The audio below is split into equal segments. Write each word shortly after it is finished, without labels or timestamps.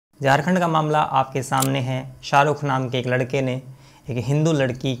झारखंड का मामला आपके सामने है। शाहरुख नाम के एक लड़के ने एक हिंदू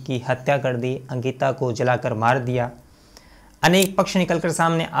लड़की की हत्या कर दी, अंकिता को जलाकर मार दिया। अनेक पक्ष निकलकर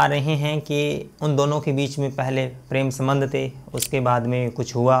सामने आ रहे हैं कि उन दोनों के बीच में पहले प्रेम संबंध थे, उसके बाद में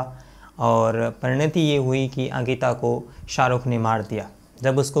कुछ हुआ और परिणति ये हुई कि अंकिता को शाहरुख ने मार दिया।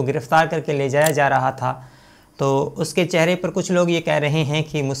 जब उसको गिरफ्तार करके ले जाया जा रहा था तो उसके चेहरे पर कुछ लोग ये कह रहे हैं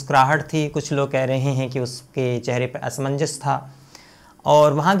कि मुस्कुराहट थी, कुछ लोग कह रहे हैं कि उसके चेहरे पर असमंजस था।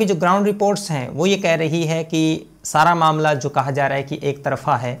 और वहाँ की जो ग्राउंड रिपोर्ट्स हैं वो ये कह रही है कि सारा मामला जो कहा जा रहा है कि एक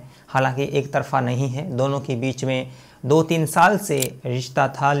तरफ़ा है, हालांकि एक तरफ़ा नहीं है। दोनों के बीच में 2-3 साल से रिश्ता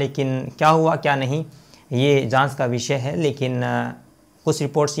था, लेकिन क्या हुआ क्या नहीं ये जांच का विषय है। लेकिन कुछ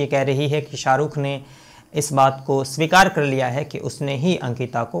रिपोर्ट्स ये कह रही है कि शाहरुख ने इस बात को स्वीकार कर लिया है कि उसने ही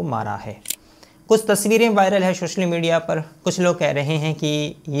अंकिता को मारा है। कुछ तस्वीरें वायरल है सोशल मीडिया पर। कुछ लोग कह रहे हैं कि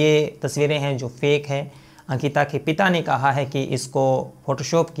ये तस्वीरें हैं जो फेक है। अंकिता के पिता ने कहा है कि इसको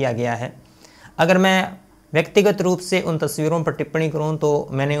फ़ोटोशॉप किया गया है। अगर मैं व्यक्तिगत रूप से उन तस्वीरों पर टिप्पणी करूं तो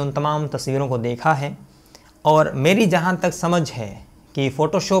मैंने उन तमाम तस्वीरों को देखा है और मेरी जहां तक समझ है कि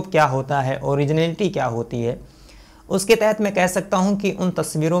फ़ोटोशॉप क्या होता है, ओरिजिनलिटी क्या होती है, उसके तहत मैं कह सकता हूं कि उन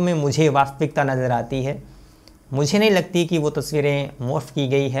तस्वीरों में मुझे वास्तविकता नज़र आती है। मुझे नहीं लगती कि वो तस्वीरें मॉर्फ की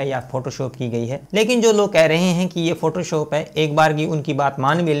गई है या फ़ोटोशॉप की गई है। लेकिन जो लोग कह रहे हैं कि ये फ़ोटोशॉप है, एक बार की उनकी बात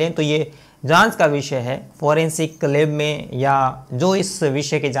मान भी लें तो ये जांच का विषय है। फॉरेंसिक लैब में या जो इस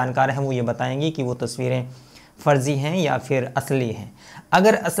विषय के जानकार हैं वो ये बताएंगे कि वो तस्वीरें फर्जी हैं या फिर असली हैं।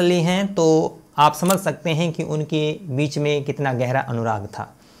 अगर असली हैं तो आप समझ सकते हैं कि उनके बीच में कितना गहरा अनुराग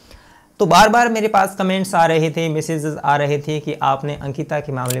था। तो बार बार मेरे पास कमेंट्स आ रहे थे, मैसेजेस आ रहे थे कि आपने अंकिता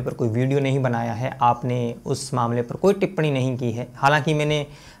के मामले पर कोई वीडियो नहीं बनाया है, आपने उस मामले पर कोई टिप्पणी नहीं की है। हालांकि मैंने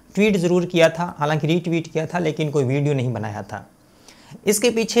ट्वीट ज़रूर किया था, हालांकि रीट्वीट किया था, लेकिन कोई वीडियो नहीं बनाया था। इसके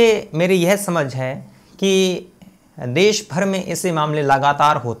पीछे मेरी यह समझ है कि देश भर में ऐसे मामले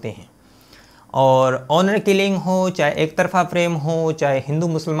लगातार होते हैं और ऑनर किलिंग हो, चाहे एक तरफा प्रेम हो, चाहे हिंदू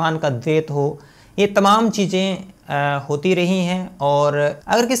मुसलमान का द्वैत हो, ये तमाम चीज़ें होती रही हैं। और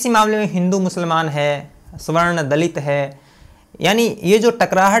अगर किसी मामले में हिंदू मुसलमान है, सवर्ण दलित है, यानी ये जो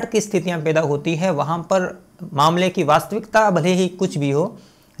टकराहट की स्थितियां पैदा होती है, वहाँ पर मामले की वास्तविकता भले ही कुछ भी हो,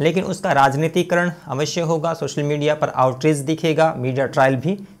 लेकिन उसका राजनीतिकरण अवश्य होगा। सोशल मीडिया पर आउटरीच दिखेगा, मीडिया ट्रायल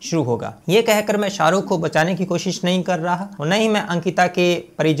भी शुरू होगा। ये कहकर मैं शाहरुख को बचाने की कोशिश नहीं कर रहा और न ही मैं अंकिता के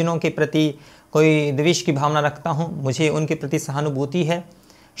परिजनों के प्रति कोई द्वेष की भावना रखता हूँ। मुझे उनके प्रति सहानुभूति है।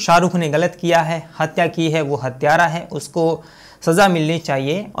 शाहरुख ने गलत किया है, हत्या की है, वो हत्यारा है, उसको सज़ा मिलनी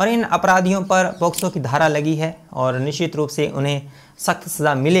चाहिए और इन अपराधियों पर पॉक्सो की धारा लगी है और निश्चित रूप से उन्हें सख्त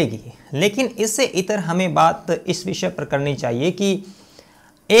सज़ा मिलेगी। लेकिन इससे इतर हमें बात इस विषय पर करनी चाहिए कि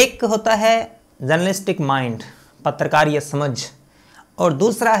एक होता है जर्नलिस्टिक माइंड, पत्रकारीय समझ, और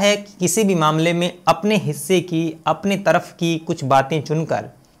दूसरा है कि किसी भी मामले में अपने हिस्से की, अपने तरफ की कुछ बातें चुनकर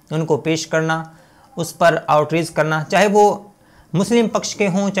उनको पेश करना, उस पर आउटरीच करना, चाहे वो मुस्लिम पक्ष के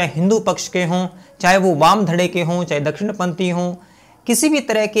हों, चाहे हिंदू पक्ष के हों, चाहे वो वाम धड़े के हों, चाहे दक्षिणपंथी हों, किसी भी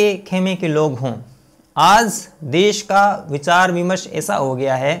तरह के खेमे के लोग हों। आज देश का विचार विमर्श ऐसा हो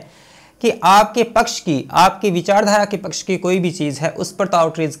गया है कि आपके पक्ष की, आपकी विचारधारा के पक्ष की कोई भी चीज़ है उस पर तो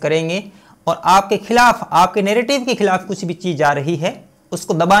आउटरीच करेंगे और आपके खिलाफ, आपके नैरेटिव के खिलाफ कुछ भी चीज़ आ रही है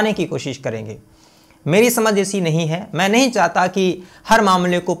उसको दबाने की कोशिश करेंगे। मेरी समझ ऐसी नहीं है। मैं नहीं चाहता कि हर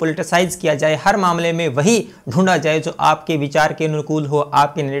मामले को पॉलिटिसाइज किया जाए, हर मामले में वही ढूंढा जाए जो आपके विचार के अनुकूल हो,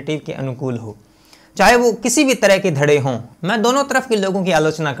 आपके नैरेटिव के अनुकूल हो, चाहे वो किसी भी तरह के धड़े हों। मैं दोनों तरफ के लोगों की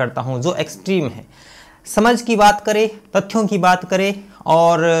आलोचना करता हूं। जो एक्सट्रीम है, समझ की बात करे, तथ्यों की बात करे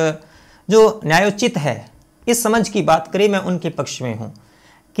और जो न्यायोचित है इस समझ की बात करे, मैं उनके पक्ष में हूँ।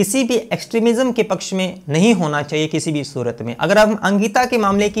 किसी भी एक्सट्रीमिज़म के पक्ष में नहीं होना चाहिए किसी भी सूरत में। अगर हम अंकिता के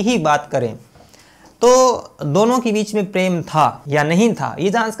मामले की ही बात करें तो दोनों के बीच में प्रेम था या नहीं था ये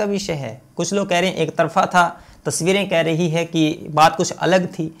जांच का विषय है। कुछ लोग कह रहे हैं एक तरफा था, तस्वीरें कह रही है कि बात कुछ अलग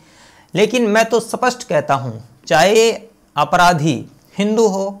थी। लेकिन मैं तो स्पष्ट कहता हूँ, चाहे अपराधी हिंदू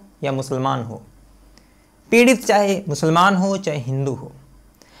हो या मुसलमान हो, पीड़ित चाहे मुसलमान हो चाहे हिंदू हो,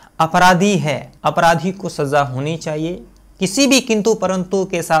 अपराधी है, अपराधी को सज़ा होनी चाहिए। किसी भी किंतु परंतु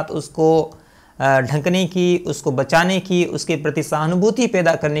के साथ उसको ढंकने की, उसको बचाने की, उसके प्रति सहानुभूति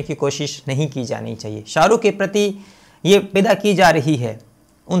पैदा करने की कोशिश नहीं की जानी चाहिए। शाहरुख के प्रति ये पैदा की जा रही है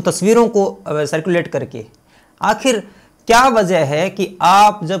उन तस्वीरों को सर्कुलेट करके। आखिर क्या वजह है कि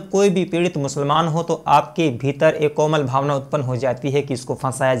आप जब कोई भी पीड़ित मुसलमान हो तो आपके भीतर एक कोमल भावना उत्पन्न हो जाती है कि इसको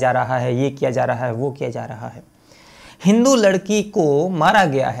फंसाया जा रहा है, ये किया जा रहा है, वो किया जा रहा है। हिंदू लड़की को मारा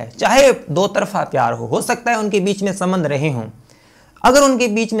गया है, चाहे दो तरफा प्यार हो सकता है उनके बीच में संबंध रहे हों। अगर उनके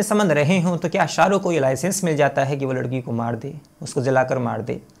बीच में संबंध रहे हों तो क्या शाहरुख को ये लाइसेंस मिल जाता है कि वो लड़की को मार दे, उसको जलाकर मार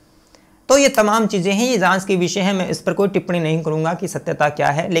दे? तो ये तमाम चीज़ें हैं, ये जांच के विषय हैं। मैं इस पर कोई टिप्पणी नहीं करूँगा कि सत्यता क्या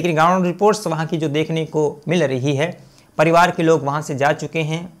है, लेकिन ग्राउंड रिपोर्ट्स वहाँ की जो देखने को मिल रही है, परिवार के लोग वहाँ से जा चुके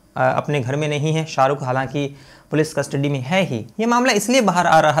हैं, अपने घर में नहीं है। शाहरुख हालांकि पुलिस कस्टडी में है ही। ये मामला इसलिए बाहर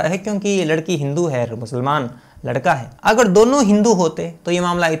आ रहा है क्योंकि ये लड़की हिंदू है और मुसलमान लड़का है। अगर दोनों हिंदू होते तो ये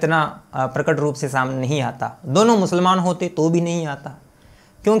मामला इतना प्रकट रूप से सामने नहीं आता, दोनों मुसलमान होते तो भी नहीं आता,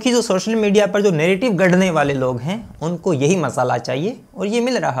 क्योंकि जो सोशल मीडिया पर जो नैरेटिव गढ़ने वाले लोग हैं उनको यही मसाला चाहिए और ये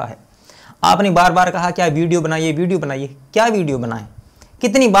मिल रहा है। आपने बार बार कहा क्या वीडियो बनाइए, वीडियो बनाइए। क्या वीडियो बनाएं,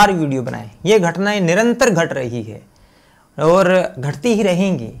 कितनी बार वीडियो बनाएं? ये घटनाएं निरंतर घट रही है और घटती ही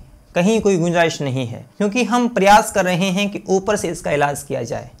रहेंगी, कहीं कोई गुंजाइश नहीं है, क्योंकि हम प्रयास कर रहे हैं कि ऊपर से इसका इलाज किया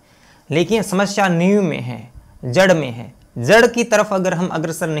जाए, लेकिन समस्या नींव में है, जड़ में है। जड़ की तरफ अगर हम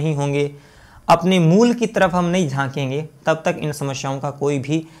अग्रसर नहीं होंगे, अपने मूल की तरफ हम नहीं झांकेंगे, तब तक इन समस्याओं का कोई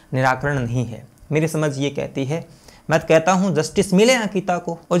भी निराकरण नहीं है। मेरी समझ ये कहती है, मैं कहता हूँ जस्टिस मिले अंकिता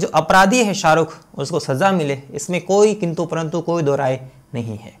को, और जो अपराधी है शाहरुख उसको सज़ा मिले, इसमें कोई किंतु परंतु कोई दो राय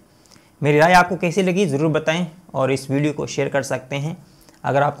नहीं है। मेरी राय आपको कैसी लगी ज़रूर बताएं और इस वीडियो को शेयर कर सकते हैं।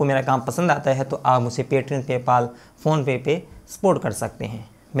 अगर आपको मेरा काम पसंद आता है तो आप मुझे पेटीएम, पेपाल, फ़ोनपे पे सपोर्ट कर सकते हैं।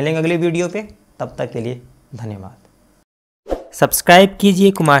 मिलेंगे अगले वीडियो पे, तब तक के लिए धन्यवाद। सब्सक्राइब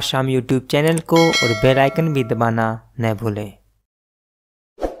कीजिए कुमार शाम यूट्यूब चैनल को और बेल आइकन भी दबाना न भूलें।